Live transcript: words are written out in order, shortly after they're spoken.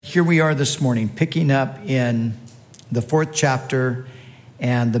here we are this morning, picking up in the 4th chapter,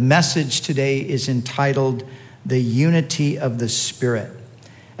 and the message today is entitled, The Unity of the Spirit.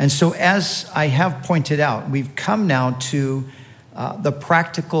 And so as I have pointed out, we've come now to the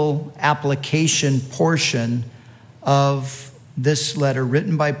practical application portion of this letter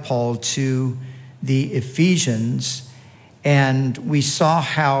written by Paul to the Ephesians. And we saw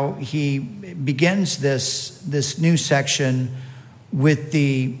how he begins this new section with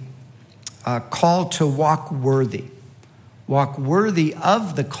the call to walk worthy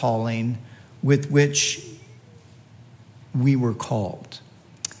of the calling with which we were called.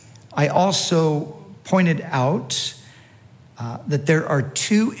 I also pointed out that there are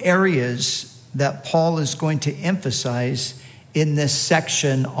two areas that Paul is going to emphasize in this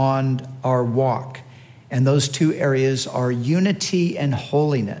section on our walk. And those two areas are unity and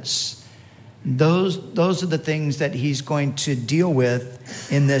holiness. Those are the things that he's going to deal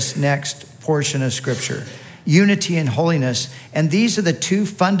with in this next portion of Scripture. Unity and holiness. And these are the two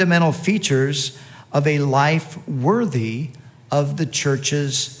fundamental features of a life worthy of the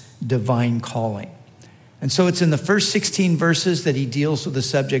church's divine calling. And so it's in the first 16 verses that he deals with the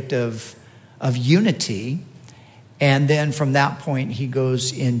subject of unity. And then from that point, he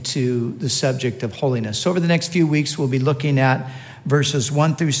goes into the subject of holiness. So over the next few weeks, we'll be looking at verses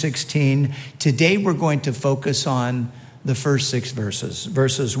 1 through 16. Today, we're going to focus on the first 6 verses,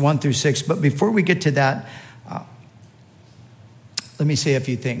 verses 1 through 6. But before we get to that, let me say a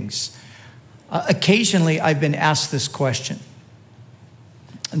few things. Occasionally, I've been asked this question.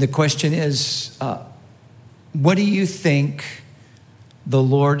 And the question is, what do you think the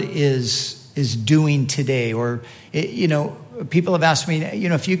Lord is doing today? Or, people have asked me,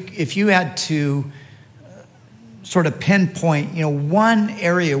 if you had to sort of pinpoint, one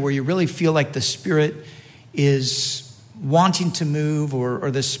area where you really feel like the Spirit is wanting to move,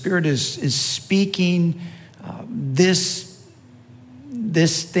 or the Spirit is speaking this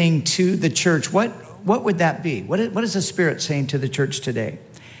thing to the church, what would that be? What is the Spirit saying to the church today?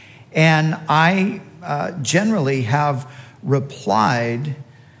 And I generally have replied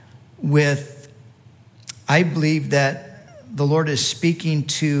with, I believe that the Lord is speaking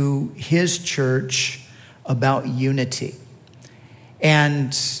to his church about unity.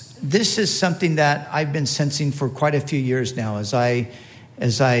 And this is something that I've been sensing for quite a few years now as I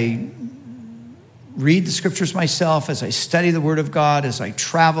read the Scriptures myself, as I study the Word of God, as I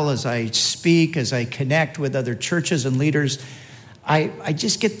travel, as I speak, as I connect with other churches and leaders. I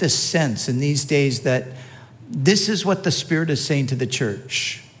just get this sense in these days that this is what the Spirit is saying to the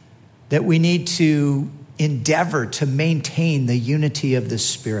church, that we need to endeavor to maintain the unity of the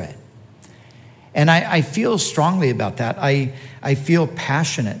Spirit. And I feel strongly about that. I feel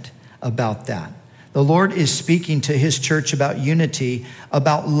passionate about that. The Lord is speaking to his church about unity,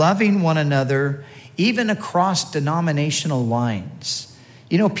 about loving one another, even across denominational lines.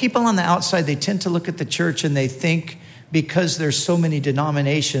 People on the outside, they tend to look at the church and they think because there's so many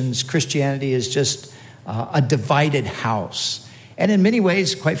denominations, Christianity is just a divided house. And in many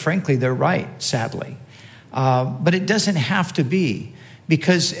ways, quite frankly, they're right, sadly. But it doesn't have to be.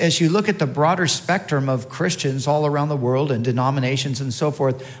 Because as you look at the broader spectrum of Christians all around the world and denominations and so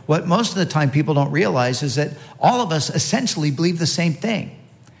forth, what most of the time people don't realize is that all of us essentially believe the same thing.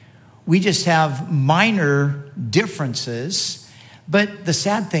 We just have minor differences. But the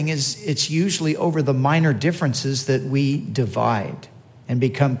sad thing is it's usually over the minor differences that we divide and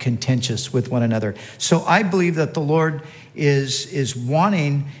become contentious with one another. So I believe that the Lord is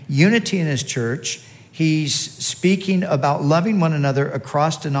wanting unity in his church. He's speaking about loving one another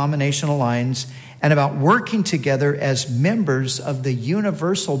across denominational lines and about working together as members of the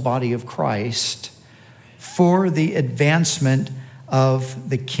universal body of Christ for the advancement of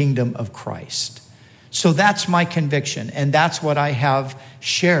the kingdom of Christ. So that's my conviction, and that's what I have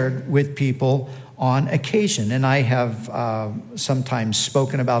shared with people on occasion. And I have sometimes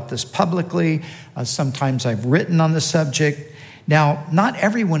spoken about this publicly. Sometimes I've written on the subject. Now, not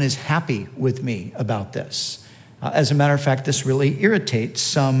everyone is happy with me about this. As a matter of fact, this really irritates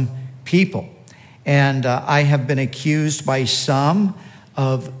some people. And I have been accused by some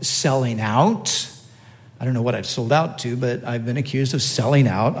of selling out. I don't know what I've sold out to, but I've been accused of selling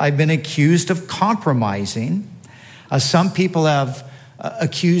out. I've been accused of compromising. Some people have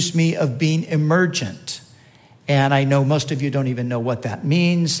accused me of being emergent. And I know most of you don't even know what that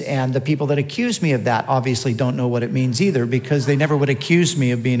means. And the people that accuse me of that obviously don't know what it means either, because they never would accuse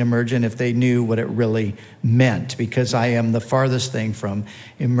me of being emergent if they knew what it really meant, because I am the farthest thing from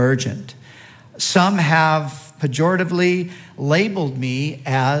emergent. Some have pejoratively labeled me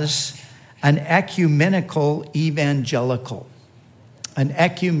as an ecumenical evangelical. an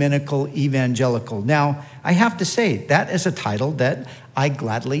ecumenical evangelical. Now, I have to say, that is a title that I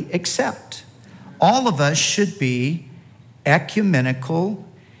gladly accept. All of us should be ecumenical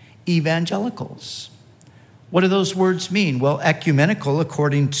evangelicals. What do those words mean? Well, ecumenical,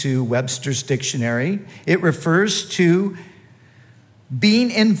 according to Webster's dictionary, it refers to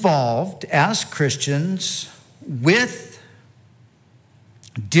being involved as Christians with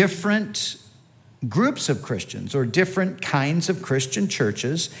different groups of Christians or different kinds of Christian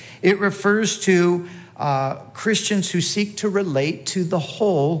churches. It refers to Christians who seek to relate to the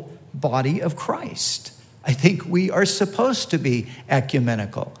whole body of Christ. I think we are supposed to be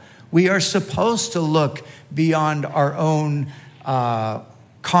ecumenical. We are supposed to look beyond our own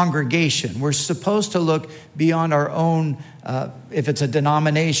congregation. We're supposed to look beyond our own, if it's a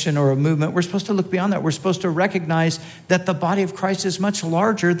denomination or a movement, we're supposed to look beyond that. We're supposed to recognize that the body of Christ is much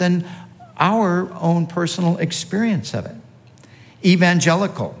larger than our own personal experience of it.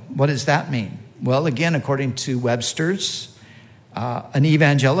 Evangelical, what does that mean? Well, again, according to Webster's, an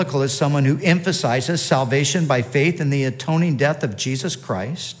evangelical is someone who emphasizes salvation by faith in the atoning death of Jesus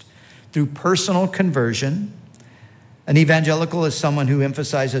Christ through personal conversion. An evangelical is someone who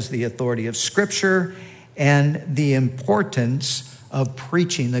emphasizes the authority of Scripture and the importance of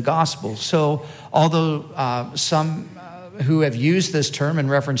preaching the gospel. So although some who have used this term in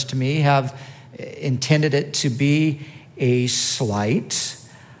reference to me have intended it to be a slight,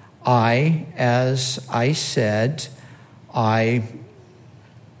 as I said, I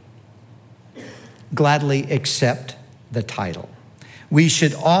gladly accept the title. We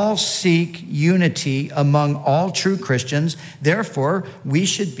should all seek unity among all true Christians. Therefore, we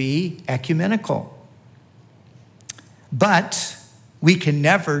should be ecumenical. But we can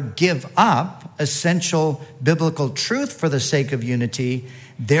never give up essential biblical truth for the sake of unity.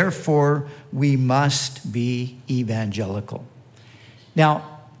 Therefore, we must be evangelical.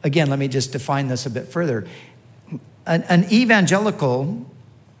 Now, again, let me just define this a bit further. An evangelical,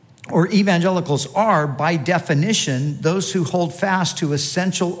 or evangelicals are, by definition, those who hold fast to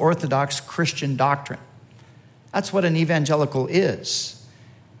essential Orthodox Christian doctrine. That's what an evangelical is.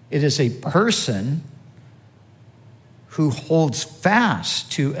 It is a person who holds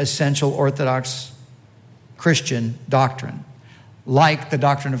fast to essential Orthodox Christian doctrine, like the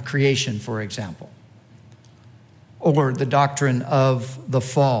doctrine of creation, for example, or the doctrine of the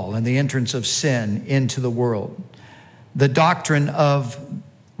fall and the entrance of sin into the world, the doctrine of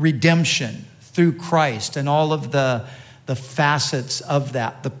redemption through Christ and all of the facets of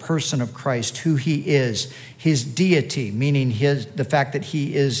that, the person of Christ, who he is, his deity, meaning the fact that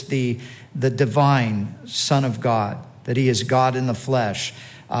he is the divine Son of God, that he is God in the flesh,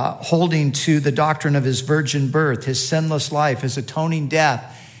 holding to the doctrine of his virgin birth, his sinless life, his atoning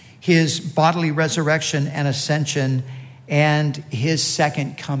death, his bodily resurrection and ascension, and his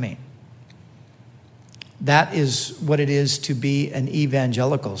second coming. That is what it is to be an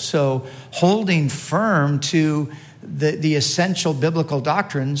evangelical. So holding firm to the essential biblical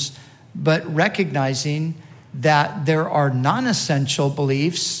doctrines, but recognizing that there are non-essential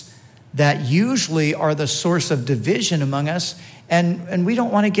beliefs that usually are the source of division among us, and we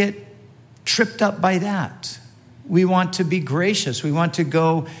don't want to get tripped up by that. We want to be gracious. We want to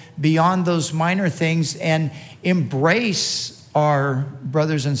go beyond those minor things and embrace our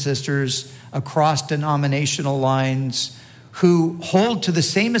brothers and sisters across denominational lines who hold to the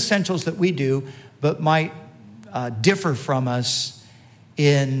same essentials that we do, but might differ from us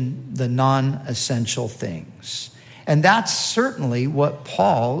in the non-essential things. And that's certainly what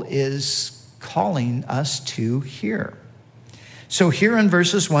Paul is calling us to here. So here in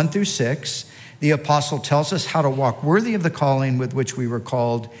verses 1 through 6, the apostle tells us how to walk worthy of the calling with which we were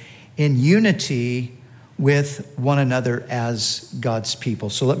called, in unity with one another as God's people.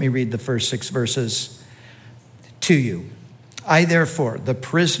 So let me read the first 6 verses to you. I, therefore, the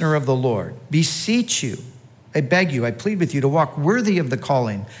prisoner of the Lord, beseech you, I beg you, I plead with you to walk worthy of the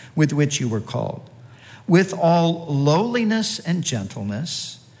calling with which you were called, with all lowliness and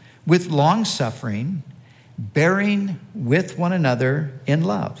gentleness, with long suffering, bearing with one another in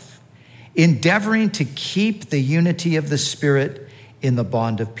love, endeavoring to keep the unity of the Spirit in the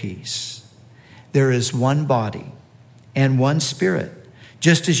bond of peace. There is one body and one Spirit,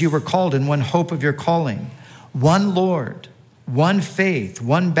 just as you were called in one hope of your calling, one Lord, one faith,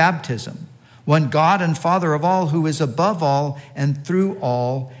 one baptism, one God and Father of all, who is above all and through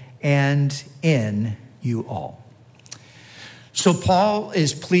all and in you all. So Paul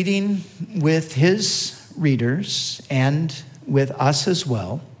is pleading with his readers and with us as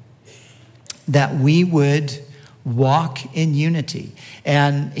well that we would walk in unity.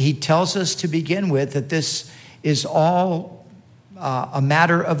 And he tells us to begin with that this is all a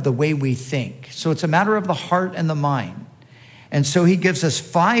matter of the way we think. So it's a matter of the heart and the mind. And so he gives us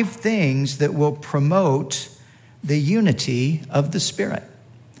 5 things that will promote the unity of the Spirit.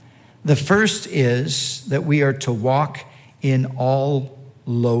 The first is that we are to walk in all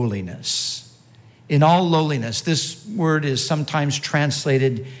lowliness. In all lowliness. This word is sometimes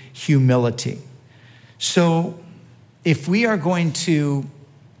translated humility. So if we are going to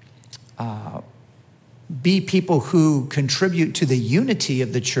be people who contribute to the unity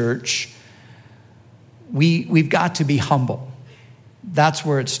of the church, we've got to be humble. That's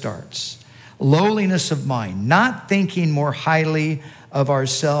where it starts. Lowliness of mind, not thinking more highly of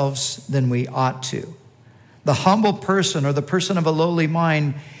ourselves than we ought to. The humble person, or the person of a lowly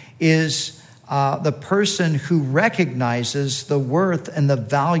mind, is the person who recognizes the worth and the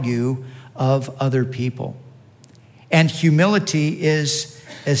value of other people. And humility is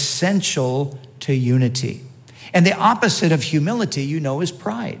essential to unity. And the opposite of humility, is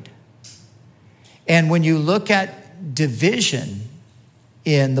pride. And when you look at division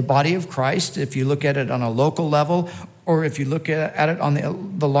in the body of Christ, if you look at it on a local level, or if you look at it on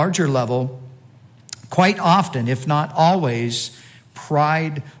the larger level, quite often, if not always,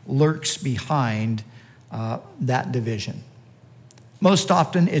 pride lurks behind that division. Most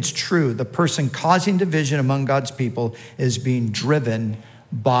often, it's true. The person causing division among God's people is being driven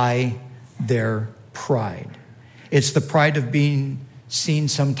by their pride. It's the pride of being seen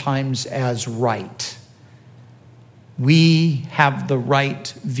sometimes as right. We have the right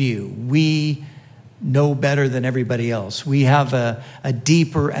view. We know better than everybody else. We have a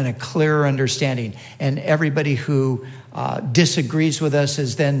deeper and a clearer understanding. And everybody who disagrees with us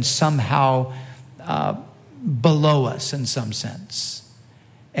is then somehow below us in some sense.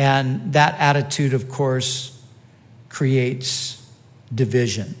 And that attitude, of course, creates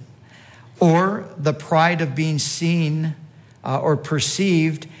division. Or the pride of being seen or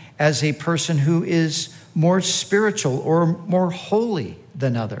perceived as a person who is more spiritual or more holy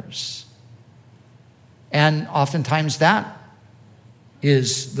than others. And oftentimes that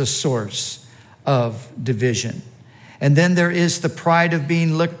is the source of division. And then there is the pride of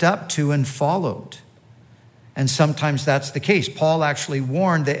being looked up to and followed. And sometimes that's the case. Paul actually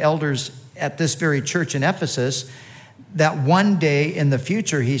warned the elders at this very church in Ephesus that one day in the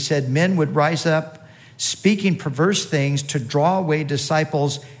future, he said, men would rise up speaking perverse things to draw away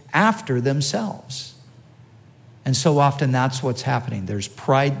disciples after themselves. And so often that's what's happening. There's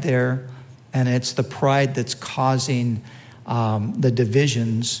pride there, and it's the pride that's causing the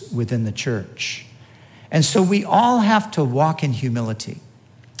divisions within the church. And so we all have to walk in humility.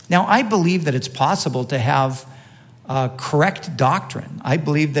 Now, I believe that it's possible to have correct doctrine. I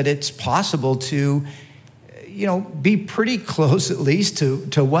believe that it's possible to, be pretty close at least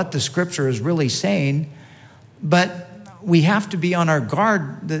to what the scripture is really saying. But we have to be on our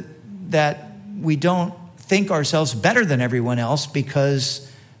guard that we don't think ourselves better than everyone else,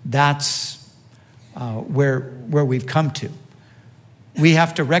 because that's where we've come to. We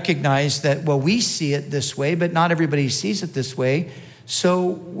have to recognize that, we see it this way, but not everybody sees it this way. So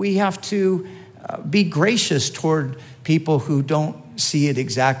we have to be gracious toward people who don't see it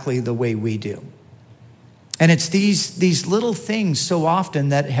exactly the way we do. And it's these little things so often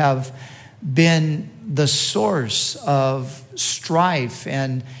that have been the source of strife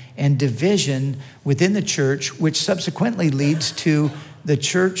and division within the church, which subsequently leads to the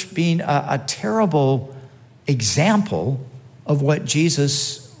church being a terrible example of what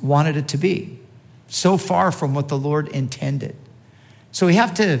Jesus wanted it to be. So far from what the Lord intended. So we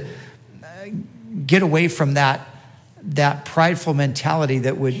have to get away from that prideful mentality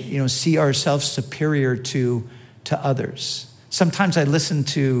that would, see ourselves superior to others. Sometimes I listen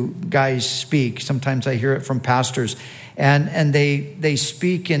to guys speak. Sometimes I hear it from pastors, and they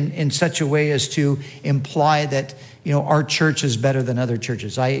speak in such a way as to imply that, our church is better than other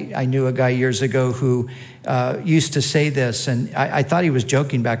churches. I knew a guy years ago who used to say this, and I thought he was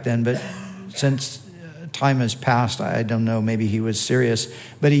joking back then, but since time has passed, I don't know, maybe he was serious,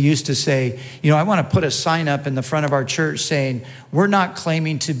 but he used to say, I want to put a sign up in the front of our church saying, we're not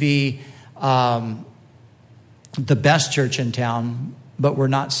claiming to be the best church in town, but we're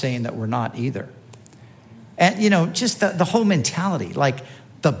not saying that we're not either. And, just the whole mentality, like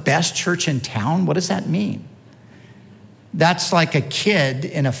the best church in town, what does that mean? That's like a kid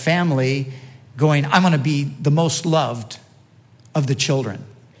in a family going, I want to be the most loved of the children.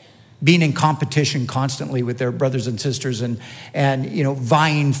 Being in competition constantly with their brothers and sisters and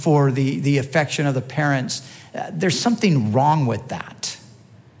vying for the affection of the parents. There's something wrong with that.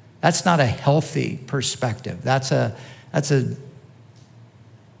 That's not a healthy perspective. That's a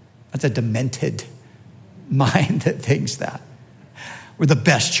demented mind that thinks that. We're the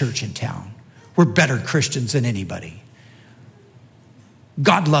best church in town. We're better Christians than anybody.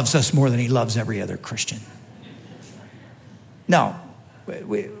 God loves us more than he loves every other Christian. No,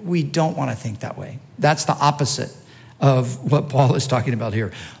 we don't want to think that way. That's the opposite of what Paul is talking about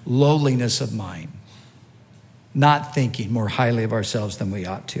here. Lowliness of mind. Not thinking more highly of ourselves than we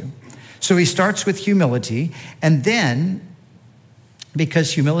ought to. So he starts with humility, and then,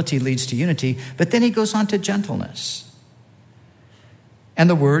 because humility leads to unity, but then he goes on to gentleness. And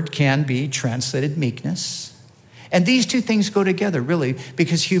the word can be translated meekness. And these two things go together, really,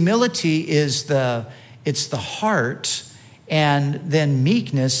 because humility is the heart, and then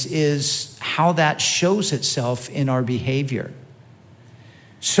meekness is how that shows itself in our behavior.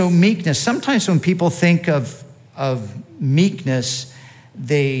 So meekness, sometimes when people think of meekness,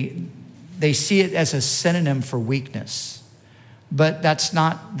 they see it as a synonym for weakness. But that's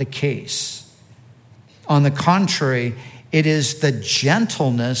not the case. On the contrary, it is the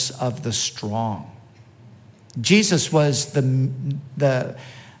gentleness of the strong. Jesus was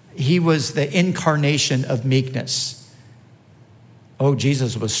he was the incarnation of meekness. Oh,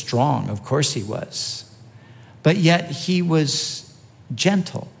 Jesus was strong. Of course he was. But yet he was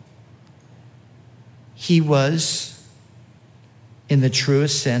gentle. He was, in the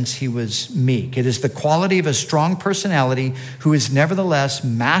truest sense, he was meek. It is the quality of a strong personality who is nevertheless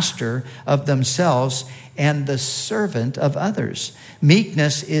master of themselves and the servant of others.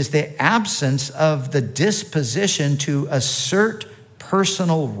 Meekness is the absence of the disposition to assert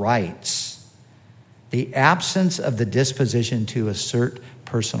personal rights. The absence of the disposition to assert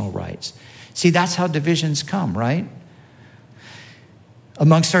personal rights. See, that's how divisions come, right?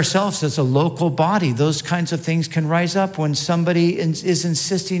 Amongst ourselves as a local body, those kinds of things can rise up when somebody is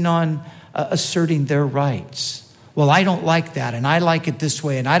insisting on asserting their rights. Well, I don't like that, and I like it this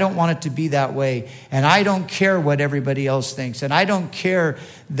way, and I don't want it to be that way, and I don't care what everybody else thinks, and I don't care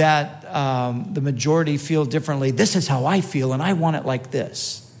that the majority feel differently. This is how I feel, and I want it like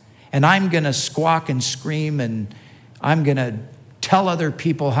this. And I'm going to squawk and scream, and I'm going to tell other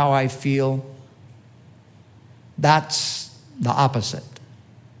people how I feel. That's the opposite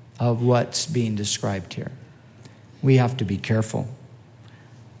of what's being described here. We have to be careful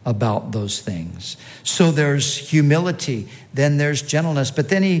about those things. So there's humility, then there's gentleness, but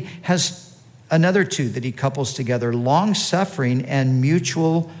then he has another two that he couples together, long-suffering and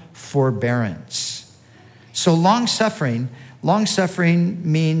mutual forbearance. So long-suffering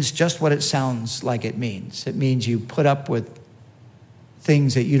means just what it sounds like it means. It means you put up with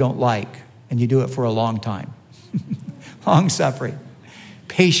things that you don't like, and you do it for a long time. Long-suffering.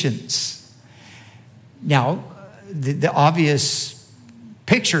 Patience. Now, the obvious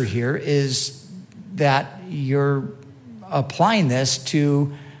picture here is that you're applying this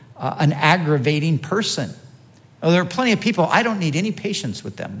to an aggravating person. Oh, there are plenty of people, I don't need any patience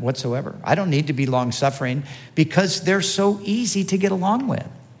with them whatsoever. I don't need to be long-suffering because they're so easy to get along with.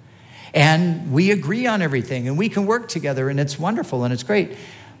 And we agree on everything, and we can work together, and it's wonderful, and it's great.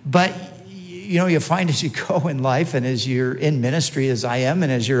 But you find as you go in life, and as you're in ministry as I am,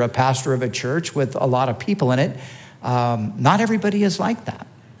 and as you're a pastor of a church with a lot of people in it, not everybody is like that.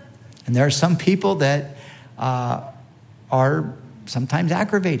 And there are some people that are sometimes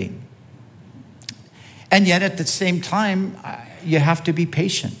aggravating. And yet at the same time, you have to be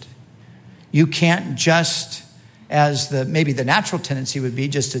patient. You can't just, as maybe the natural tendency would be,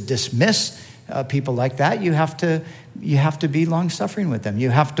 just to dismiss people like that. You have to be long-suffering with them. You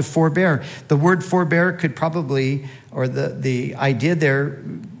have to forbear. The word forbear could probably, or the idea there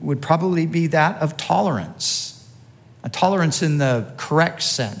would probably be that of tolerance. A tolerance in the correct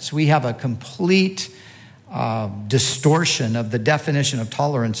sense. We have a complete distortion of the definition of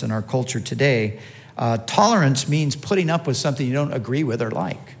tolerance in our culture today. Tolerance means putting up with something you don't agree with or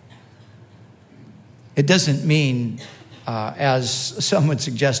like. It doesn't mean, as some would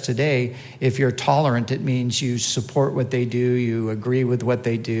suggest today, if you're tolerant, it means you support what they do, you agree with what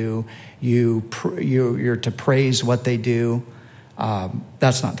they do, you're to praise what they do.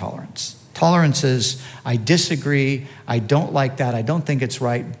 That's not tolerance. Tolerance is, I disagree, I don't like that, I don't think it's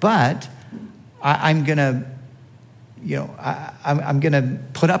right, but I'm gonna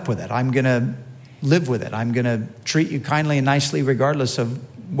put up with it. I'm gonna live with it. I'm gonna treat you kindly and nicely regardless of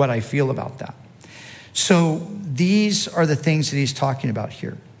what I feel about that. So these are the things that he's talking about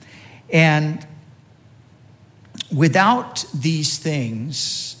here. And without these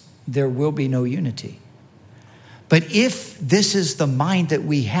things, there will be no unity. But if this is the mind that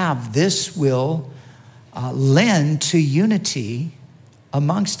we have, this will lend to unity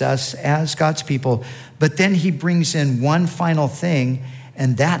amongst us as God's people. But then he brings in one final thing,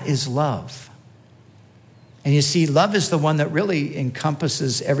 and that is love. And you see, love is the one that really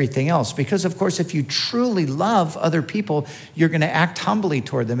encompasses everything else. Because, of course, if you truly love other people, you're going to act humbly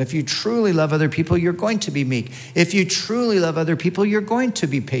toward them. If you truly love other people, you're going to be meek. If you truly love other people, you're going to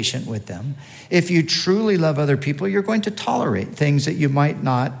be patient with them. If you truly love other people, you're going to tolerate things that you might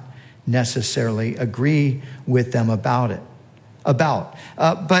not necessarily agree with them about.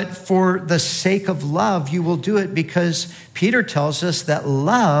 But for the sake of love, you will do it, because Peter tells us that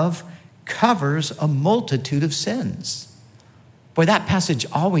love covers a multitude of sins. Boy, that passage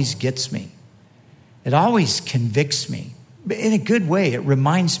always gets me. It always convicts me. In a good way, it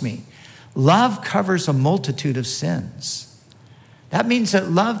reminds me. Love covers a multitude of sins. That means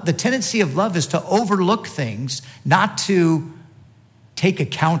that love, the tendency of love is to overlook things, not to take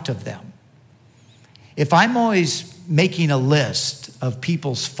account of them. If I'm always making a list of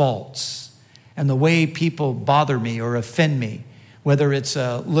people's faults and the way people bother me or offend me, whether it's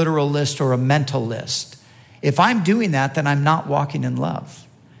a literal list or a mental list, if I'm doing that, then I'm not walking in love.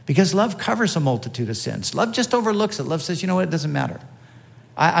 Because love covers a multitude of sins. Love just overlooks it. Love says, you know what, it doesn't matter.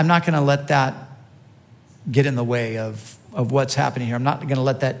 I'm not going to let that get in the way of what's happening here. I'm not going to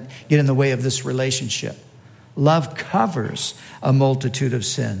let that get in the way of this relationship. Love covers a multitude of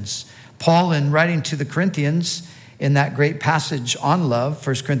sins. Paul, in writing to the Corinthians, in that great passage on love,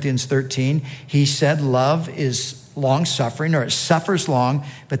 1 Corinthians 13, he said love is long-suffering, or it suffers long,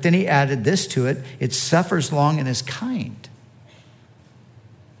 but then he added this to it: it suffers long and is kind.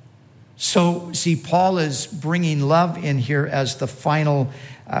 So, see, Paul is bringing love in here as the final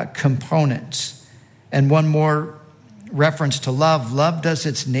component. And one more reference to love: love does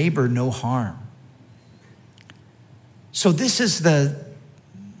its neighbor no harm. So this is the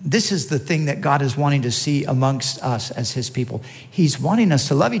thing that God is wanting to see amongst us as his people. He's wanting us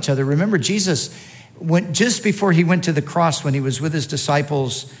to love each other. Remember, Jesus, just before he went to the cross, when he was with his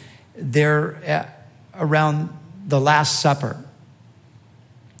disciples there around the Last Supper,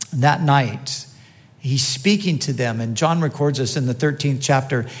 that night, he's speaking to them, and John records this in the 13th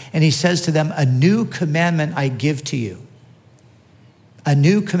chapter, and he says to them, "A new commandment I give to you. A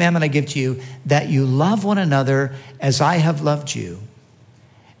new commandment I give to you, that you love one another as I have loved you."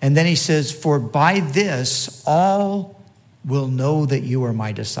 And then he says, "For by this all will know that you are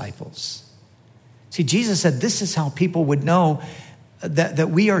my disciples." See, Jesus said this is how people would know that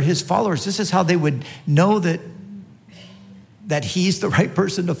we are his followers. This is how they would know that he's the right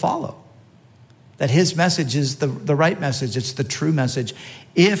person to follow, that his message is the right message. It's the true message.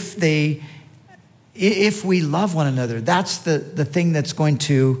 If we love one another, that's the thing that's going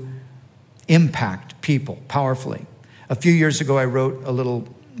to impact people powerfully. A few years ago, I wrote a little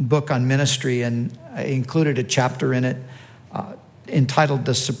book on ministry, and I included a chapter in it entitled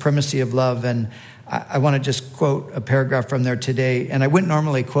 "The Supremacy of Love." And I want to just quote a paragraph from there today. And I wouldn't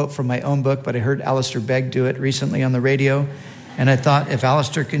normally quote from my own book, but I heard Alistair Begg do it recently on the radio. And I thought, if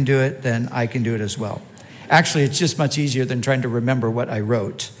Alistair can do it, then I can do it as well. Actually, it's just much easier than trying to remember what I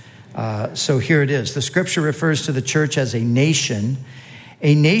wrote. So here it is. The scripture refers to the church as a nation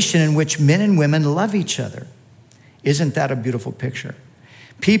in which men and women love each other. Isn't that a beautiful picture?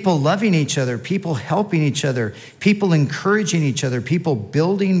 People loving each other, people helping each other, people encouraging each other, people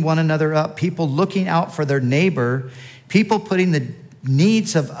building one another up, people looking out for their neighbor, people putting the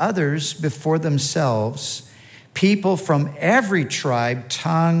needs of others before themselves, people from every tribe,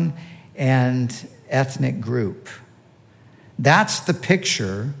 tongue, and ethnic group. That's the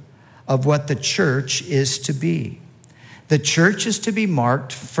picture of what the church is to be. The church is to be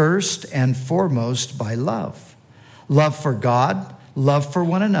marked first and foremost by love. Love for God, love for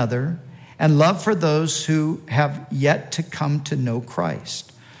one another, and love for those who have yet to come to know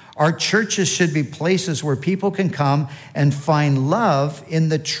Christ. Our churches should be places where people can come and find love in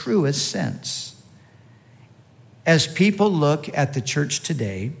the truest sense. As people look at the church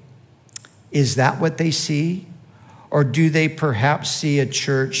today, is that what they see? Or do they perhaps see a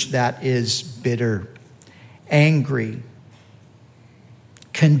church that is bitter, angry,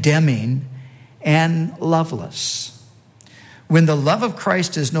 condemning, and loveless? When the love of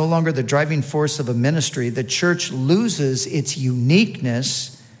Christ is no longer the driving force of a ministry, the church loses its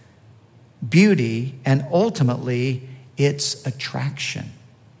uniqueness, beauty, and ultimately its attraction.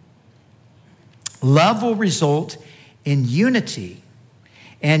 Love will result in unity,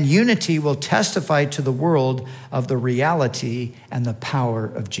 and unity will testify to the world of the reality and the power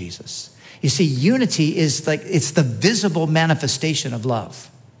of Jesus. You see, unity is it's the visible manifestation of love.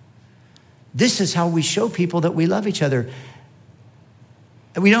 This is how we show people that we love each other.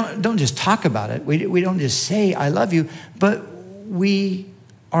 We don't just talk about it. We don't just say, "I love you," but we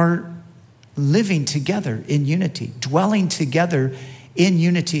are living together in unity, dwelling together in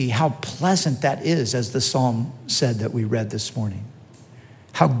unity, how pleasant that is, as the psalm said that we read this morning.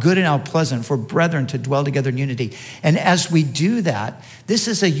 How good and how pleasant for brethren to dwell together in unity. And as we do that, this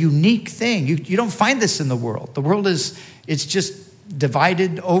is a unique thing. You don't find this in the world. The world it's just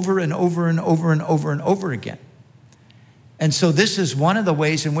divided over and over and over and over and over again. And so this is one of the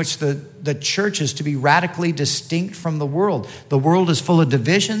ways in which the church is to be radically distinct from the world. The world is full of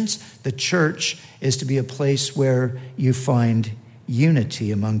divisions. The church is to be a place where you find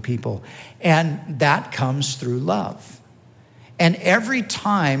unity among people. And that comes through love. And every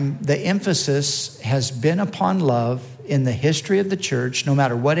time the emphasis has been upon love in the history of the church, no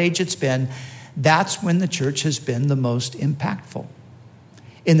matter what age it's been, that's when the church has been the most impactful.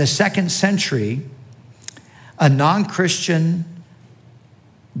 In the 2nd century, a non-Christian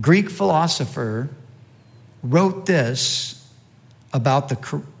Greek philosopher wrote this about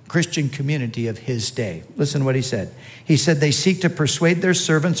the Christian community of his day. Listen to what he said. He said, they seek to persuade their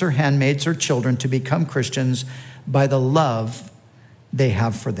servants or handmaids or children to become Christians by the love they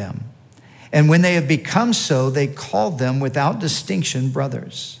have for them. And when they have become so, they call them without distinction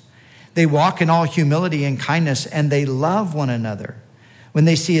brothers. They walk in all humility and kindness, and they love one another. When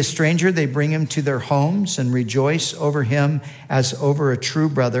they see a stranger, they bring him to their homes and rejoice over him as over a true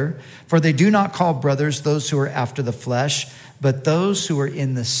brother. For they do not call brothers those who are after the flesh, but those who are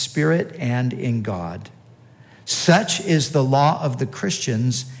in the Spirit and in God. Such is the law of the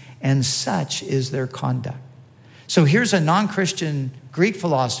Christians, and such is their conduct. So here's a non-Christian Greek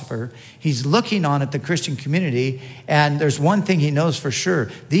philosopher. He's looking on at the Christian community, and there's one thing he knows for sure.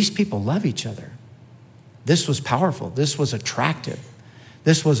 These people love each other. This was powerful. This was attractive.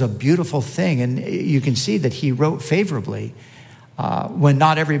 This was a beautiful thing, and you can see that he wrote favorably when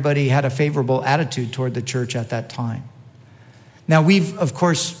not everybody had a favorable attitude toward the church at that time. Now, we've, of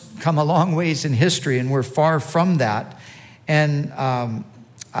course, come a long ways in history, and we're far from that. And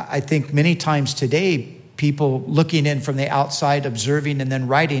I think many times today, people looking in from the outside, observing and then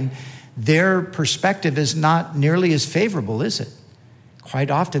writing, their perspective is not nearly as favorable, is it?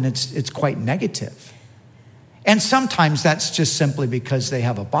 Quite often, it's quite negative. And sometimes that's just simply because they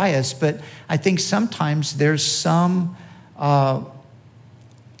have a bias, but I think sometimes there's some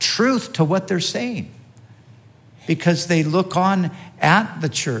truth to what they're saying, because they look on at the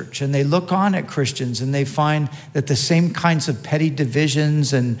church and they look on at Christians and they find that the same kinds of petty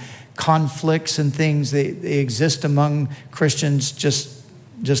divisions and conflicts and things, they exist among Christians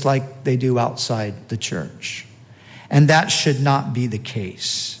just like they do outside the church. And that should not be the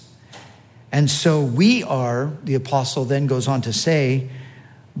case. And so we are, the apostle then goes on to say,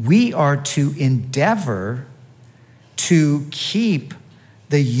 we are to endeavor to keep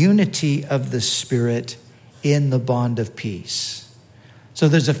the unity of the Spirit in the bond of peace. So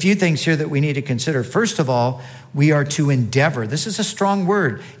there's a few things here that we need to consider. First of all, we are to endeavor. This is a strong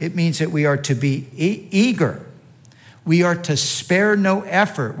word. It means that we are to be eager. We are to spare no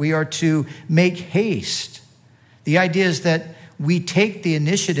effort. We are to make haste. The idea is that we take the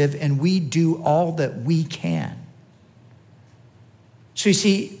initiative and we do all that we can. So you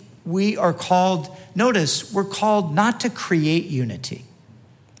see, we are called, notice, we're called not to create unity.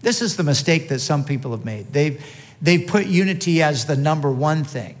 This is the mistake that some people have made. They've put unity as the number one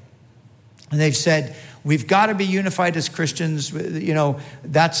thing. And they've said, we've got to be unified as Christians. You know,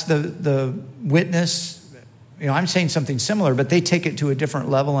 that's the witness. You know, I'm saying something similar, but they take it to a different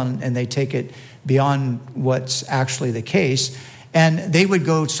level and they take it beyond what's actually the case. And they would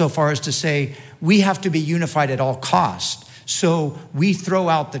go so far as to say, we have to be unified at all costs. So we throw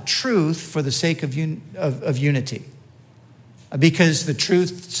out the truth for the sake of unity. Because the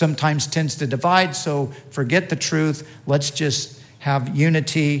truth sometimes tends to divide, so forget the truth. Let's just have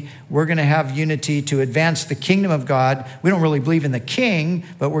unity. We're going to have unity to advance the kingdom of God. We don't really believe in the king,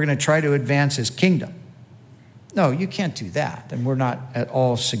 but we're going to try to advance his kingdom. No, you can't do that. And we're not at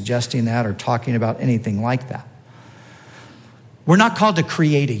all suggesting that or talking about anything like that. We're not called to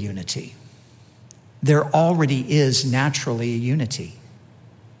create a unity. There already is naturally a unity.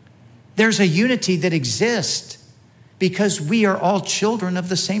 There's a unity that exists because we are all children of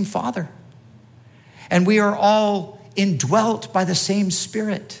the same Father. And we are all indwelt by the same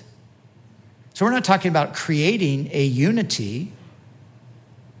Spirit. So we're not talking about creating a unity,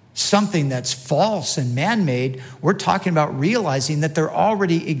 something that's false and man-made. We're talking about realizing that there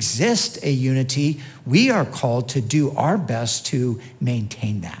already exists a unity. We are called to do our best to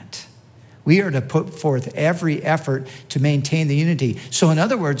maintain that. We are to put forth every effort to maintain the unity. So in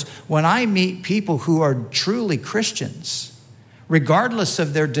other words, when I meet people who are truly Christians, regardless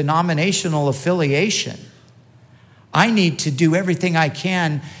of their denominational affiliation, I need to do everything I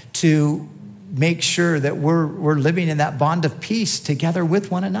can to make sure that we're living in that bond of peace together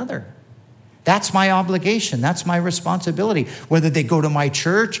with one another. That's my obligation. That's my responsibility. Whether they go to my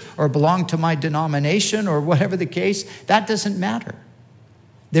church or belong to my denomination or whatever the case, that doesn't matter.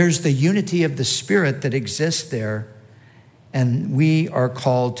 There's the unity of the Spirit that exists there, and we are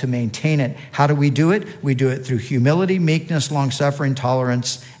called to maintain it. How do we do it? We do it through humility, meekness, long-suffering,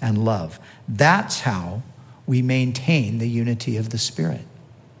 tolerance, and love. That's how we maintain the unity of the Spirit.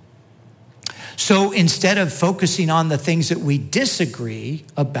 So instead of focusing on the things that we disagree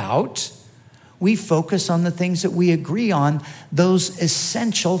about, we focus on the things that we agree on, those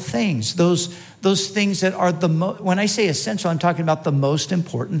essential things, those things that are when I say essential, I'm talking about the most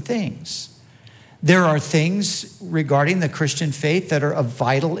important things. There are things regarding the Christian faith that are of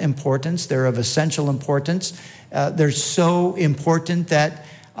vital importance. They're of essential importance. They're so important that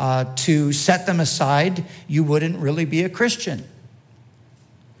to set them aside, you wouldn't really be a Christian.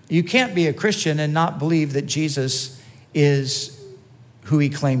 You can't be a Christian and not believe that Jesus is who he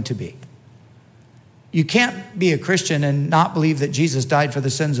claimed to be. You can't be a Christian and not believe that Jesus died for the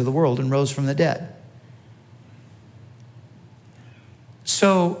sins of the world and rose from the dead.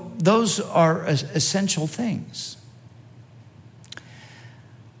 So those are essential things.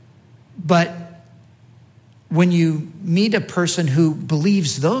 But when you meet a person who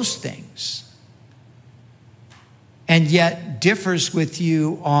believes those things and yet differs with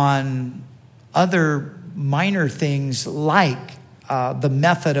you on other minor things like the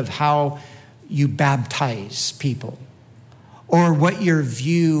method of how you baptize people, or what your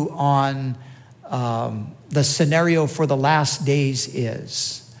view on the scenario for the last days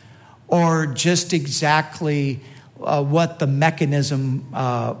is, or just exactly what the mechanism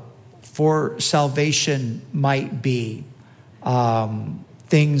for salvation might be.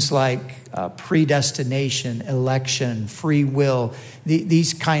 Things like predestination, election, free will,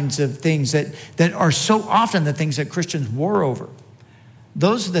 these kinds of things that are so often the things that Christians war over.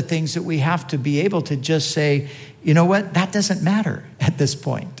 Those are the things that we have to be able to just say, you know what, that doesn't matter at this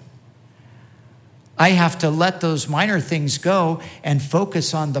point. I have to let those minor things go and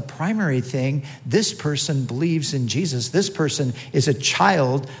focus on the primary thing. This person believes in Jesus. This person is a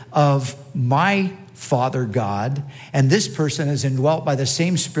child of my Father God, and this person is indwelt by the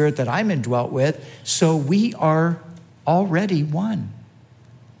same Spirit that I'm indwelt with, so we are already one.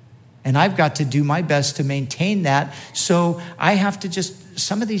 And I've got to do my best to maintain that. So I have to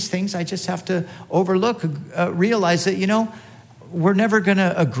some of these things I just have to overlook, realize that, we're never going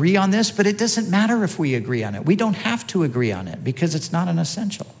to agree on this, but it doesn't matter if we agree on it. We don't have to agree on it because it's not an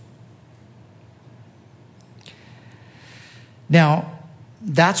essential. Now,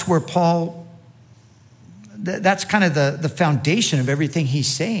 that's where Paul, that's kind of the foundation of everything he's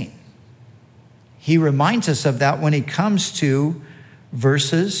saying. He reminds us of that when he comes to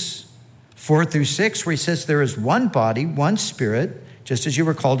verses 4-6, where he says, there is one body, one Spirit, just as you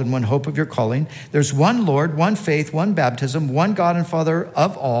were called in one hope of your calling. There's one Lord, one faith, one baptism, one God and Father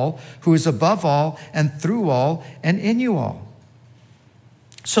of all, who is above all and through all and in you all.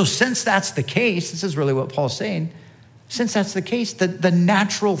 So since that's the case, this is really what Paul's saying, since that's the case, the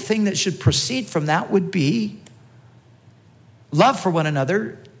natural thing that should proceed from that would be love for one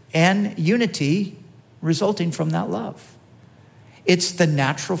another and unity resulting from that love. It's the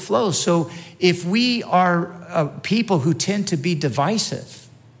natural flow. So if we are people who tend to be divisive,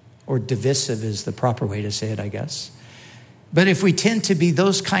 or divisive is the proper way to say it, I guess. But if we tend to be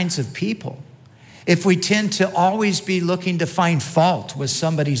those kinds of people, if we tend to always be looking to find fault with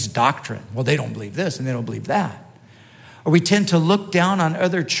somebody's doctrine, well, they don't believe this and they don't believe that. Or we tend to look down on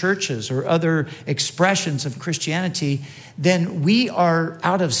other churches or other expressions of Christianity, then we are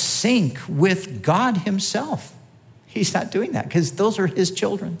out of sync with God himself. He's not doing that because those are his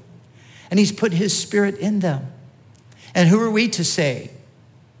children. And he's put his Spirit in them. And who are we to say?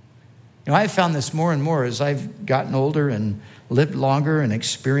 I've found this more and more as I've gotten older and lived longer and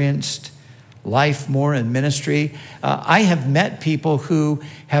experienced life more in ministry. I have met people who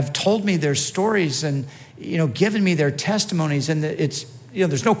have told me their stories and, given me their testimonies. And it's,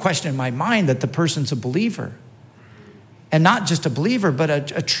 there's no question in my mind that the person's a believer. And not just a believer, but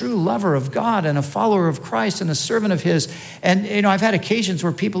a true lover of God and a follower of Christ and a servant of his. And, I've had occasions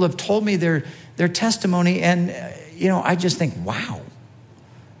where people have told me their testimony and, I just think, wow.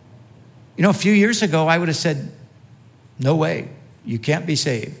 A few years ago, I would have said, no way, you can't be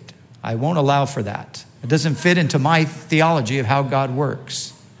saved. I won't allow for that. It doesn't fit into my theology of how God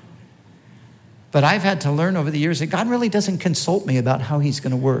works. But I've had to learn over the years that God really doesn't consult me about how he's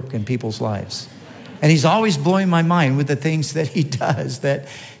going to work in people's lives. And he's always blowing my mind with the things that he does that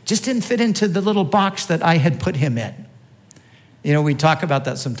just didn't fit into the little box that I had put him in. You know, we talk about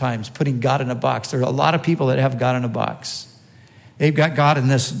that sometimes, putting God in a box. There are a lot of people that have God in a box. They've got God in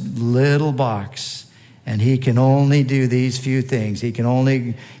this little box, and he can only do these few things. He can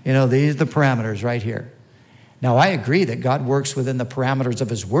only, these are the parameters right here. Now, I agree that God works within the parameters of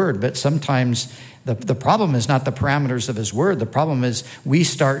his word, but sometimes the problem is not the parameters of his word. The problem is we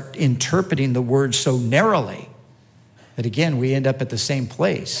start interpreting the word so narrowly that, again, we end up at the same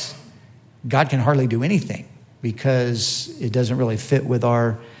place. God can hardly do anything because it doesn't really fit with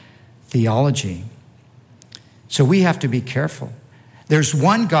our theology. So we have to be careful. There's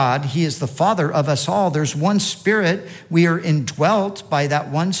one God. He is the Father of us all. There's one Spirit. We are indwelt by that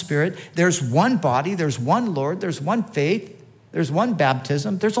one Spirit. There's one body. There's one Lord. There's one faith. There's one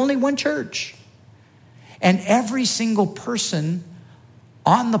baptism. There's only one church. And every single person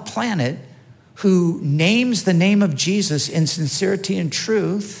on the planet who names the name of Jesus in sincerity and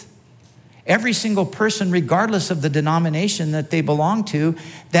truth, every single person, regardless of the denomination that they belong to,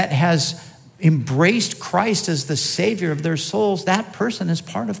 that has embraced Christ as the Savior of their souls, that person is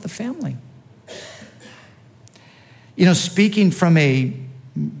part of the family. Speaking from a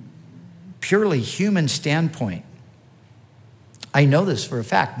purely human standpoint, I know this for a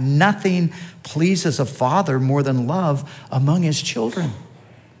fact. Nothing pleases a father more than love among his children.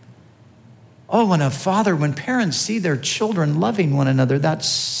 Oh, when parents see their children loving one another, that's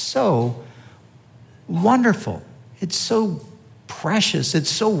so wonderful. It's so precious. It's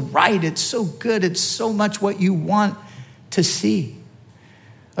so right. It's so good. It's so much what you want to see.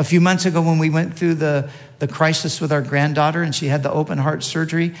 A few months ago when we went through the crisis with our granddaughter and she had the open heart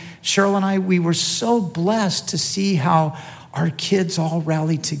surgery, Cheryl and I, we were so blessed to see how our kids all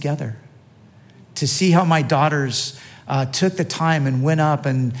rallied together, to see how my daughters took the time and went up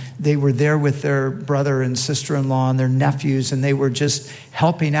and they were there with their brother and sister-in-law and their nephews, and they were just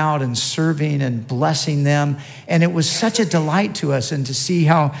helping out and serving and blessing them. And it was such a delight to us, and to see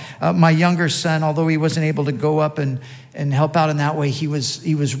how my younger son, although he wasn't able to go up and help out in that way, he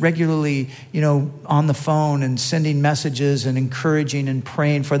was regularly, on the phone and sending messages and encouraging and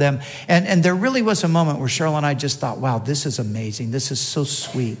praying for them. And there really was a moment where Cheryl and I just thought, wow, this is amazing. This is so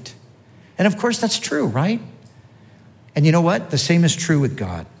sweet. And of course, that's true, right? And you know what? The same is true with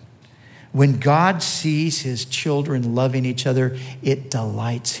God. When God sees his children loving each other, it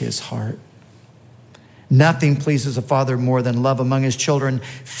delights his heart. Nothing pleases a father more than love among his children.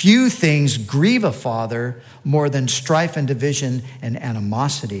 Few things grieve a father more than strife and division and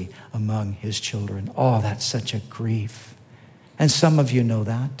animosity among his children. Oh, that's such a grief. And some of you know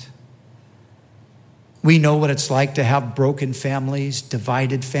that. We know what it's like to have broken families,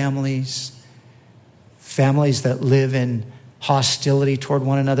 divided families, families that live in hostility toward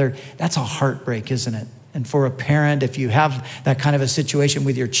one another. That's a heartbreak, isn't it? And for a parent, if you have that kind of a situation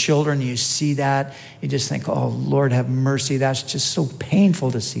with your children, you see that, you just think, oh, Lord, have mercy. That's just so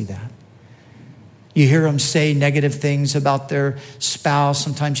painful to see that. You hear them say negative things about their spouse.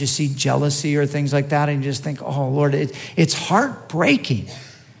 Sometimes you see jealousy or things like that, and you just think, oh, Lord, it's heartbreaking.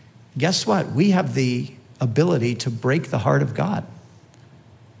 Guess what? We have the ability to break the heart of God.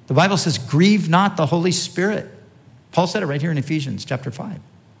 The Bible says, grieve not the Holy Spirit. Paul said it right here in Ephesians chapter 5,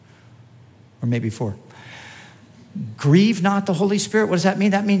 or maybe 4. Grieve not the Holy Spirit. What does that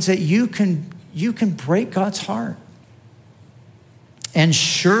mean? That means that you can break God's heart. And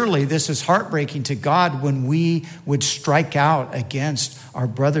surely this is heartbreaking to God when we would strike out against our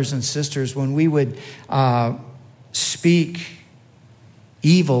brothers and sisters, when we would speak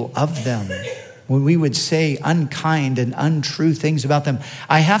evil of them, when we would say unkind and untrue things about them.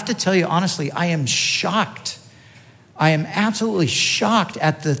 I have to tell you, honestly, I am shocked. I am absolutely shocked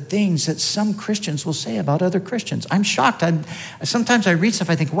at the things that some Christians will say about other Christians. I'm shocked. Sometimes I read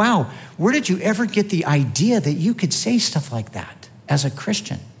stuff, I think, wow, where did you ever get the idea that you could say stuff like that as a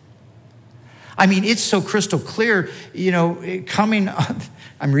Christian? I mean, it's so crystal clear, coming up.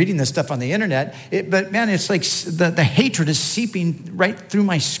 I'm reading this stuff on the internet, but man, it's like the hatred is seeping right through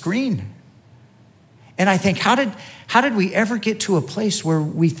my screen. And I think, how did we ever get to a place where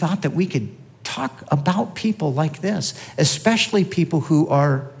we thought that we could talk about people like this, especially people who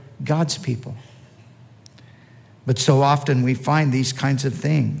are God's people? But so often we find these kinds of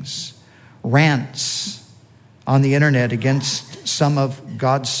things, rants on the internet against some of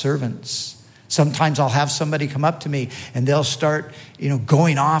God's servants. Sometimes I'll have somebody come up to me and they'll start,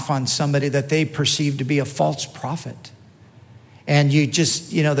 going off on somebody that they perceive to be a false prophet. And you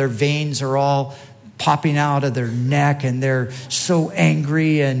just, their veins are all popping out of their neck and they're so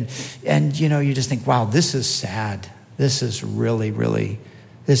angry and you just think, wow, this is sad. This is really, really,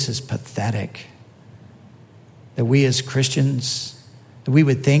 this is pathetic. That we as Christians That we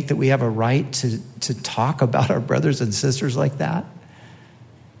would think that we have a right to talk about our brothers and sisters like that.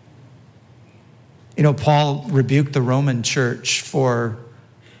 You know, Paul rebuked the Roman church for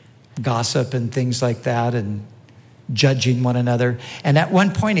gossip and things like that and judging one another. And at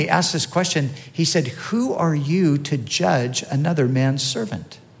one point he asked this question. He said, "Who are you to judge another man's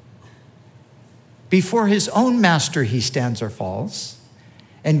servant? Before his own master he stands or falls,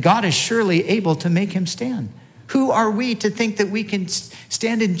 and God is surely able to make him stand. Who are we to think that we can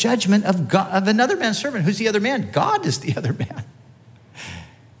stand in judgment of God, of another man's servant?" Who's the other man? God is the other man.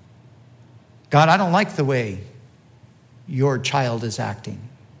 God, I don't like the way your child is acting.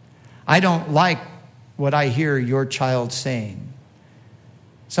 I don't like what I hear your child saying.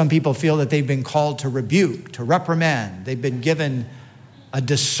 Some people feel that they've been called to rebuke, to reprimand. They've been given a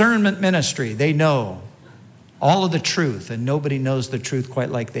discernment ministry. They know all of the truth, and nobody knows the truth quite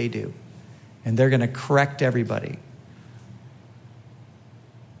like they do. And they're going to correct everybody.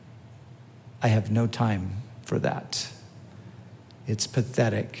 I have no time for that. It's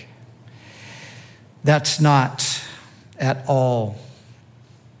pathetic. That's not at all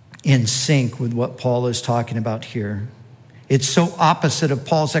in sync with what Paul is talking about here. It's so opposite of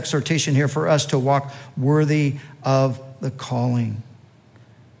Paul's exhortation here for us to walk worthy of the calling.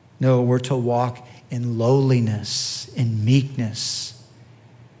 No, we're to walk in lowliness, in meekness,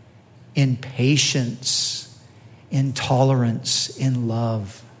 in patience, in tolerance, in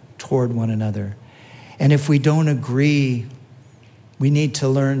love toward one another. And if we don't agree, we need to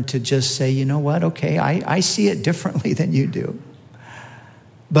learn to just say, you know what, okay, I see it differently than you do.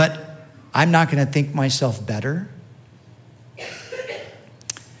 But I'm not going to think myself better.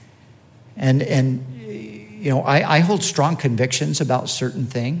 And you know, I hold strong convictions about certain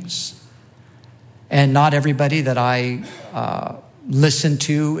things. And not everybody that I listen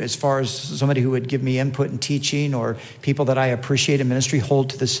to, as far as somebody who would give me input in teaching or people that I appreciate in ministry,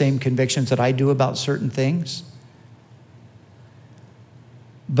 hold to the same convictions that I do about certain things.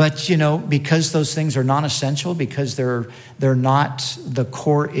 But, you know, because those things are non-essential, because they're not the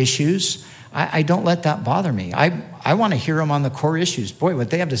core issues, I don't let that bother me. I want to hear them on the core issues. Boy, what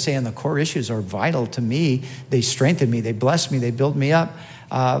they have to say on the core issues are vital to me. They strengthen me. They bless me. They build me up.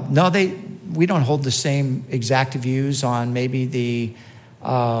 We don't hold the same exact views on maybe the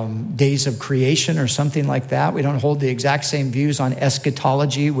days of creation or something like that. We don't hold the exact same views on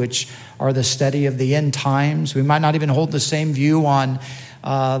eschatology, which are the study of the end times. We might not even hold the same view on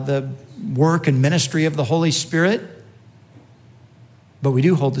the work and ministry of the Holy Spirit. But we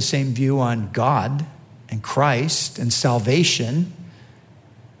do hold the same view on God and Christ and salvation.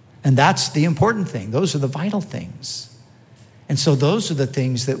 And that's the important thing. Those are the vital things. And so those are the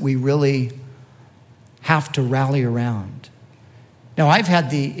things that we really have to rally around. Now, I've had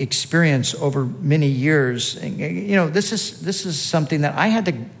the experience over many years. You know, this is something that I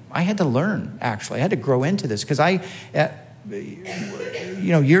had to learn, actually. I had to grow into this because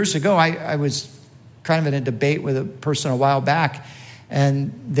years ago, I was kind of in a debate with a person a while back,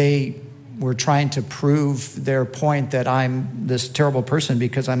 and they were trying to prove their point that I'm this terrible person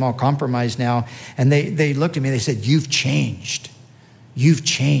because I'm all compromised now. And they looked at me and they said, "You've changed. You've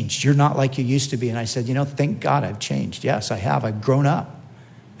changed. You're not like you used to be." And I said, thank God I've changed. Yes, I have. I've grown up.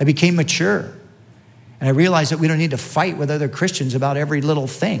 I became mature. And I realized that we don't need to fight with other Christians about every little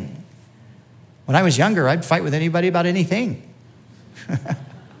thing. When I was younger, I'd fight with anybody about anything.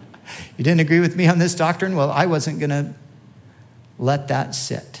 You didn't agree with me on this doctrine? Well, I wasn't going to let that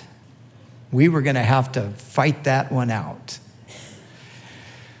sit. We were going to have to fight that one out.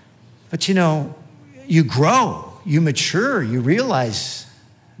 But you grow, you mature, you realize,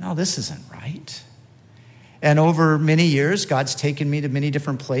 no, this isn't right. And over many years, God's taken me to many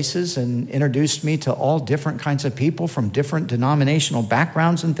different places and introduced me to all different kinds of people from different denominational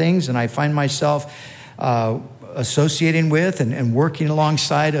backgrounds and things. And I find myself associating with and working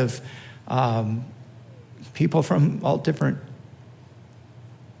alongside of people from all different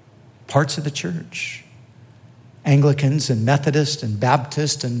parts of the church. Anglicans and Methodists and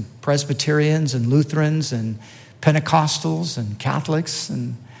Baptists and Presbyterians and Lutherans and Pentecostals and Catholics.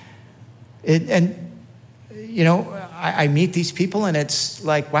 I meet these people and it's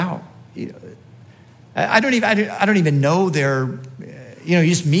like, wow. I don't even know their, you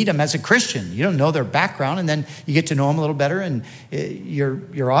just meet them as a Christian. You don't know their background, and then you get to know them a little better, and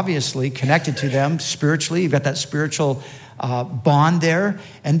you're obviously connected to them spiritually. You've got that spiritual bond there,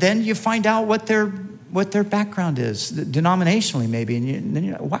 and then you find out what their background is, denominationally maybe, and then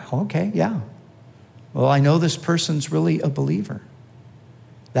you're like, wow, okay, yeah. Well, I know this person's really a believer.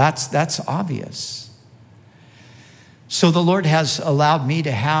 That's obvious. So the Lord has allowed me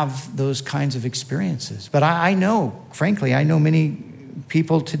to have those kinds of experiences. But I know, frankly, many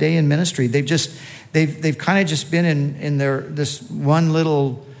people today in ministry. They've kind of just been in this one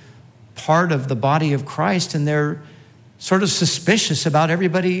little part of the body of Christ, and they're sort of suspicious about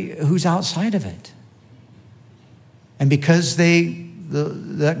everybody who's outside of it. And because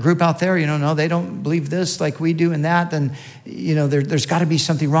that group out there, no, they don't believe this like we do and that, then, there's got to be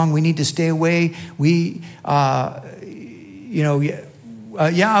something wrong. We need to stay away. We, okay,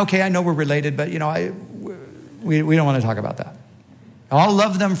 I know we're related, but, we don't want to talk about that. I'll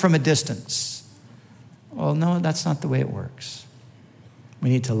love them from a distance. Well, no, that's not the way it works. We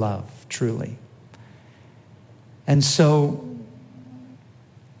need to love, truly. And so,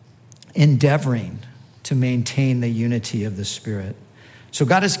 endeavoring to maintain the unity of the Spirit. So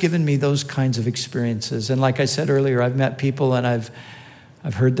God has given me those kinds of experiences. And like I said earlier, I've met people and I've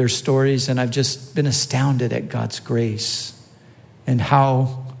heard their stories, and I've just been astounded at God's grace and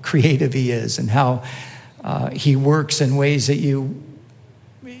how creative he is, and how he works in ways that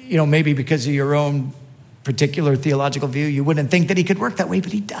maybe because of your own particular theological view, you wouldn't think that he could work that way,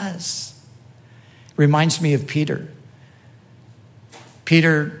 but he does. Reminds me of Peter.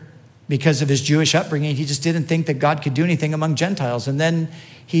 Peter, because of his Jewish upbringing, he just didn't think that God could do anything among Gentiles. And then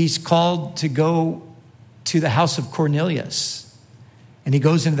he's called to go to the house of Cornelius. And he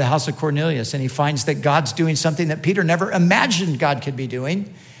goes into the house of Cornelius, and he finds that God's doing something that Peter never imagined God could be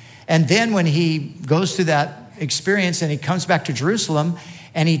doing. And then when he goes through that experience and he comes back to Jerusalem,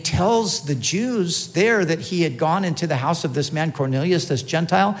 and he tells the Jews there that he had gone into the house of this man Cornelius, this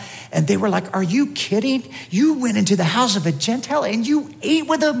Gentile, and they were like, "Are you kidding? You went into the house of a Gentile and you ate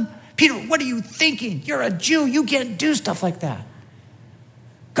with him? Peter, what are you thinking? You're a Jew. You can't do stuff like that.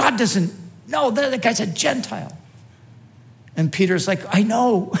 God doesn't, no, that guy's a Gentile." And Peter's like, "I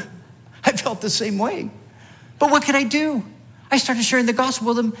know. I felt the same way. But what could I do? I started sharing the gospel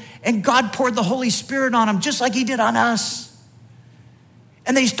with him, and God poured the Holy Spirit on him, just like he did on us.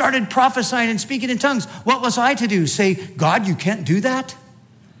 And they started prophesying and speaking in tongues. What was I to do? Say, 'God, you can't do that?'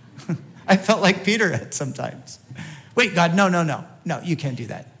 I felt like Peter at sometimes. Wait, God, no, you can't do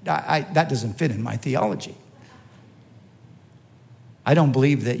that. That doesn't fit in my theology. I don't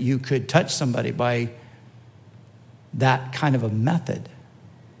believe that you could touch somebody by that kind of a method."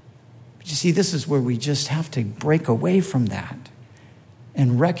 But you see, this is where we just have to break away from that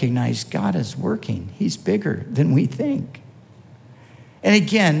and recognize God is working. He's bigger than we think. And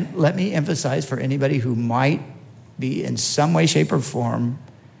again, let me emphasize for anybody who might be in some way, shape, or form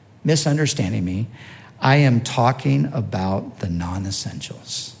misunderstanding me, I am talking about the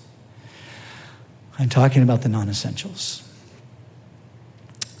non-essentials. I'm talking about the non-essentials.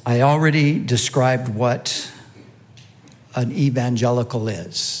 I already described what an evangelical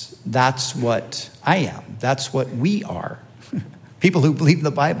is. That's what I am. That's what we are. People who believe the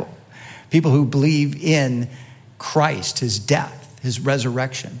Bible. People who believe in Christ, his death, his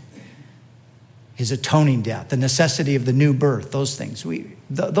resurrection, his atoning death, the necessity of the new birth, those things.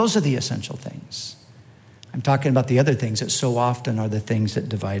 Those are the essential things. I'm talking about the other things that so often are the things that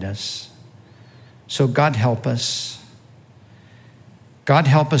divide us. So God help us. God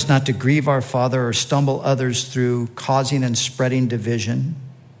help us not to grieve our Father or stumble others through causing and spreading division.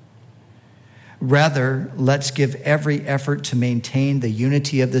 Rather, let's give every effort to maintain the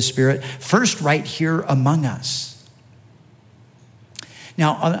unity of the Spirit, first right here among us.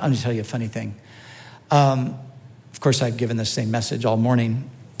 Now, I'm going to tell you a funny thing. Of course, I've given the same message all morning.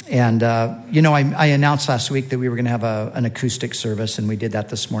 And, I announced last week that we were going to have an acoustic service, and we did that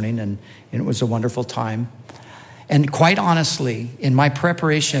this morning, and it was a wonderful time. And quite honestly, in my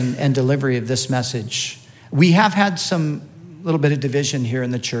preparation and delivery of this message, we have had some little bit of division here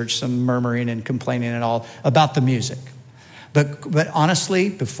in the church, some murmuring and complaining and all about the music. But honestly,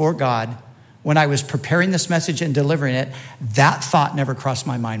 before God, when I was preparing this message and delivering it, that thought never crossed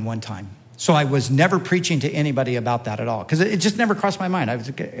my mind one time. So I was never preaching to anybody about that at all, because it just never crossed my mind. I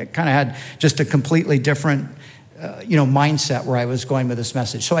kind of had just a completely different, mindset where I was going with this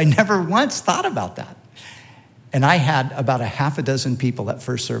message. So I never once thought about that. And I had about a half a dozen people at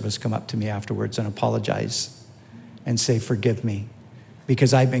first service come up to me afterwards and apologize and say, "Forgive me,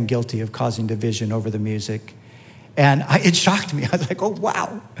 because I've been guilty of causing division over the music." And it shocked me. I was like, "Oh,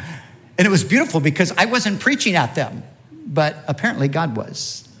 wow." And it was beautiful because I wasn't preaching at them, but apparently God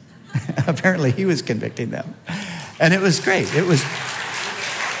was. Apparently he was convicting them. And it was great. It was.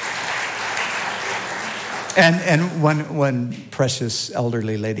 And one precious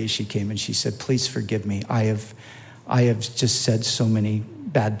elderly lady, she came and she said, "Please forgive me. I have just said so many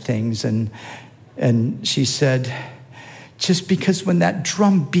bad things." And she said, "Just because when that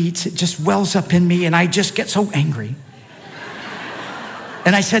drum beats, it just wells up in me and I just get so angry."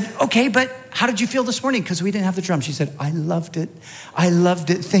 And I said, "Okay, but how did you feel this morning? Because we didn't have the drum. She said, I loved it. I loved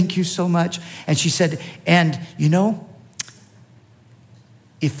it. Thank you so much. And she said, and you know,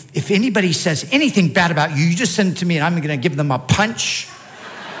 if anybody says anything bad about you, you just send it to me and I'm going to give them a punch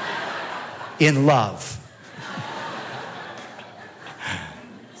in love.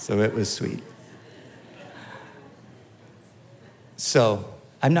 So it was sweet. So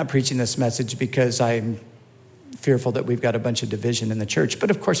I'm not preaching this message because I'm fearful that we've got a bunch of division in the church. But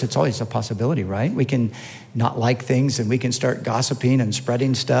of course, it's always a possibility, right? We can not like things and we can start gossiping and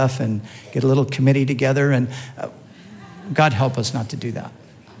spreading stuff and get a little committee together. And God help us not to do that.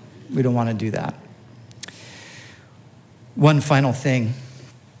 We don't want to do that. One final thing.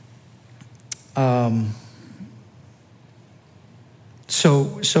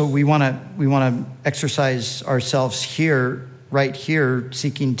 So we want to exercise ourselves here, right here,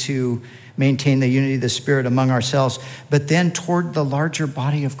 seeking to maintain the unity of the Spirit among ourselves, but then toward the larger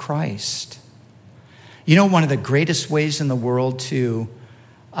body of Christ. You know, one of the greatest ways in the world to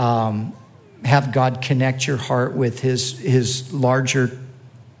have God connect your heart with his larger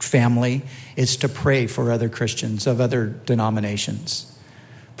family is to pray for other Christians of other denominations.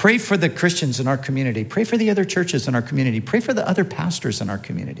 Pray for the Christians in our community. Pray for the other churches in our community. Pray for the other pastors in our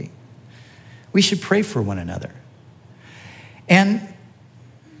community. We should pray for one another. And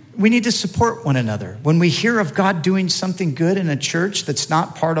we need to support one another. When we hear of God doing something good in a church that's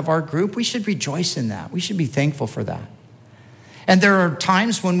not part of our group, we should rejoice in that. We should be thankful for that. And there are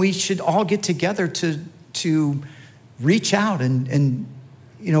times when we should all get together to reach out and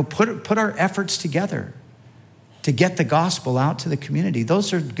you know, put our efforts together to get the gospel out to the community.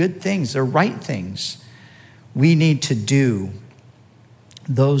 Those are good things. They're right things. We need to do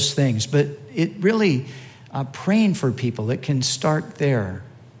those things. But it really, praying for people, it can start there.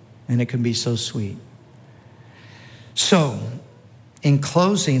 And it can be so sweet. So, in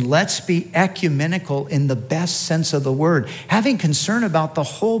closing, let's be ecumenical in the best sense of the word, having concern about the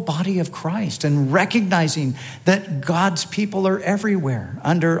whole body of Christ and recognizing that God's people are everywhere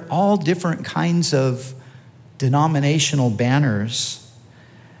under all different kinds of denominational banners.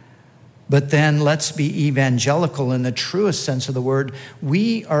 But then let's be evangelical in the truest sense of the word.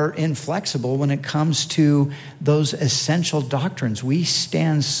 We are inflexible when it comes to those essential doctrines. We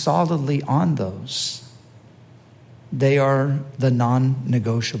stand solidly on those. They are the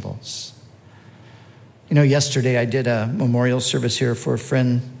non-negotiables. You know, yesterday I did a memorial service here for a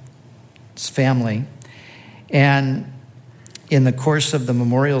friend's family. And in the course of the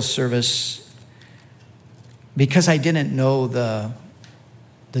memorial service, because I didn't know the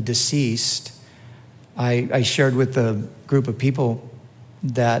deceased, I shared with the group of people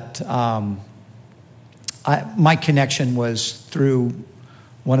that my connection was through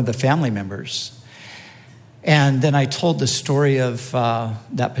one of the family members. And then I told the story of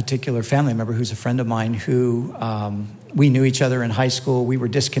that particular family member who's a friend of mine who we knew each other in high school. We were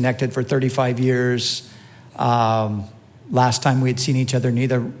disconnected for 35 years. Last time we had seen each other,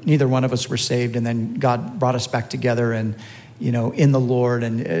 neither one of us were saved. And then God brought us back together and, you know, in the Lord.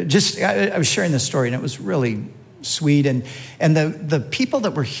 And I was sharing this story and it was really sweet. And the people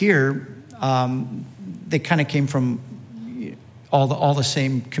that were here, they kind of came from all the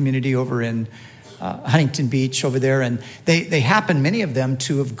same community over in Huntington Beach over there. And they happened, many of them,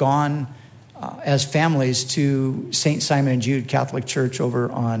 to have gone as families to St. Simon and Jude Catholic Church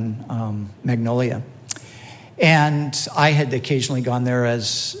over on Magnolia. And I had occasionally gone there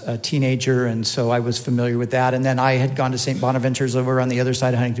as a teenager, and so I was familiar with that. And then I had gone to St. Bonaventure's over on the other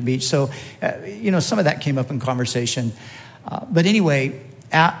side of Huntington Beach. So, some of that came up in conversation. But anyway,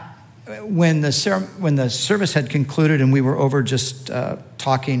 when the service had concluded and we were over just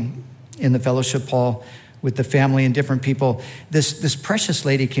talking in the fellowship hall with the family and different people, this precious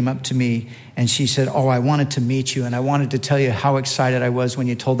lady came up to me and she said, "Oh, I wanted to meet you, and I wanted to tell you how excited I was when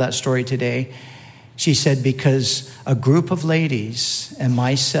you told that story today." She said, because a group of ladies and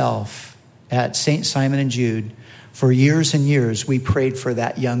myself at St. Simon and Jude, for years and years, we prayed for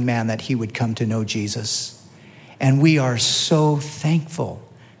that young man that he would come to know Jesus. And we are so thankful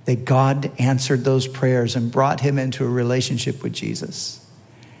that God answered those prayers and brought him into a relationship with Jesus.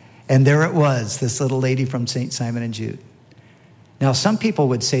 And there it was, this little lady from St. Simon and Jude. Now, some people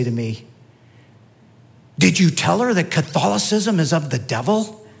would say to me, "Did you tell her that Catholicism is of the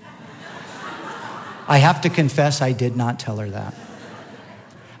devil?" I have to confess, I did not tell her that.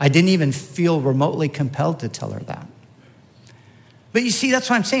 I didn't even feel remotely compelled to tell her that. But you see, that's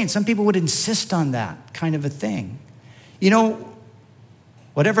what I'm saying. Some people would insist on that kind of a thing. You know,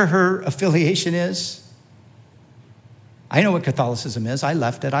 whatever her affiliation is, I know what Catholicism is. I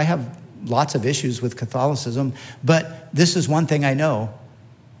left it. I have lots of issues with Catholicism. But this is one thing I know.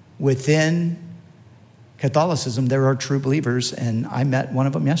 within Catholicism, there are true believers, and I met one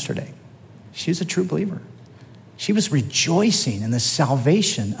of them yesterday. She's a true believer. She was rejoicing in the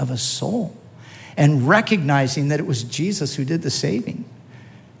salvation of a soul and recognizing that it was Jesus who did the saving.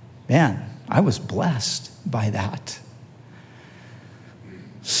 Man, I was blessed by that.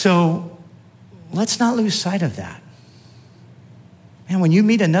 So let's not lose sight of that. And when you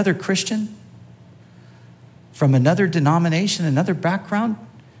meet another Christian from another denomination, another background,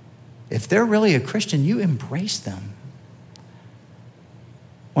 if they're really a Christian, you embrace them.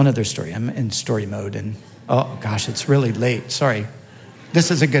 One other story. I'm in story mode, and oh gosh, it's really late. Sorry.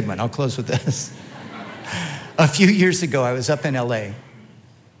 This is a good one. I'll close with this. A few years ago, I was up in LA,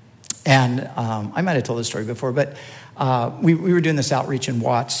 and I might have told this story before, but we were doing this outreach in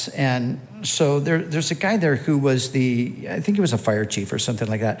Watts, and so there's a guy there who was I think he was a fire chief or something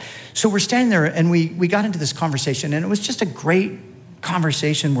like that. So we're standing there, and we got into this conversation, and it was just a great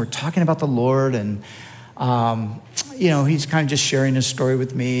conversation. We're talking about the Lord, and he's kind of just sharing his story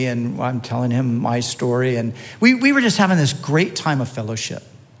with me, and I'm telling him my story, and we were just having this great time of fellowship.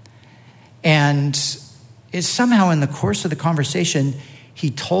 And it's somehow in the course of the conversation,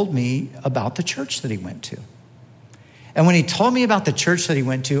 he told me about the church that he went to. And when he told me about the church that he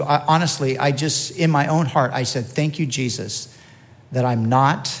went to, honestly, I just, in my own heart, I said, thank you, Jesus, that I'm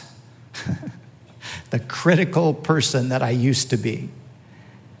not the critical person that I used to be.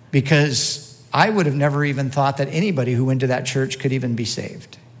 Because I would have never even thought that anybody who went to that church could even be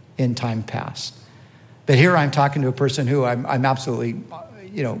saved in time past. But here I'm talking to a person who I'm absolutely,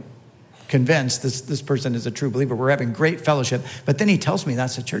 convinced this person is a true believer. We're having great fellowship. But then he tells me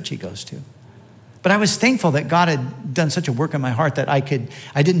that's the church he goes to. But I was thankful that God had done such a work in my heart that I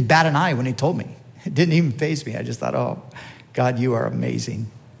didn't bat an eye when he told me. It didn't even faze me. I just thought, oh, God, you are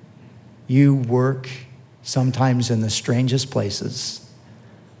amazing. You work sometimes in the strangest places,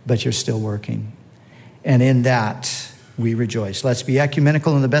 but you're still working. And in that, we rejoice. Let's be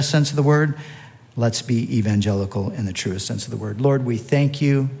ecumenical in the best sense of the word. Let's be evangelical in the truest sense of the word. Lord, we thank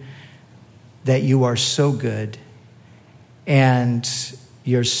you that you are so good and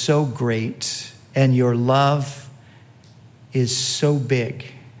you're so great and your love is so big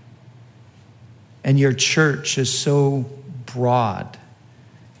and your church is so broad.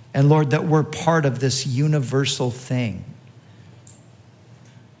 And Lord, that we're part of this universal thing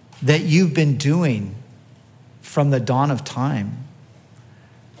that you've been doing from the dawn of time.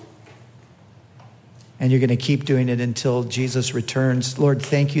 And you're going to keep doing it until Jesus returns. Lord,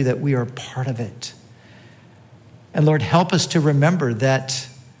 thank you that we are part of it. And Lord, help us to remember that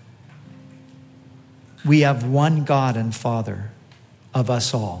we have one God and Father of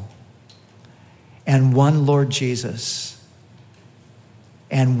us all, and one Lord Jesus,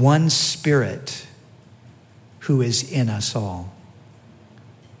 and one Spirit who is in us all.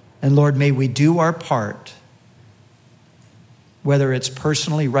 And Lord, may we do our part, whether it's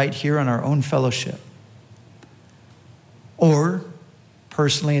personally right here in our own fellowship, or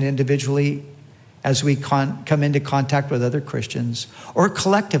personally and individually as we come into contact with other Christians, or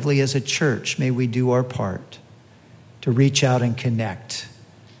collectively as a church, may we do our part to reach out and connect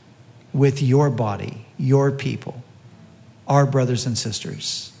with your body, your people, our brothers and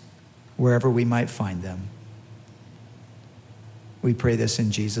sisters, wherever we might find them. We pray this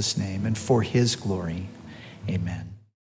in Jesus' name and for his glory. Amen.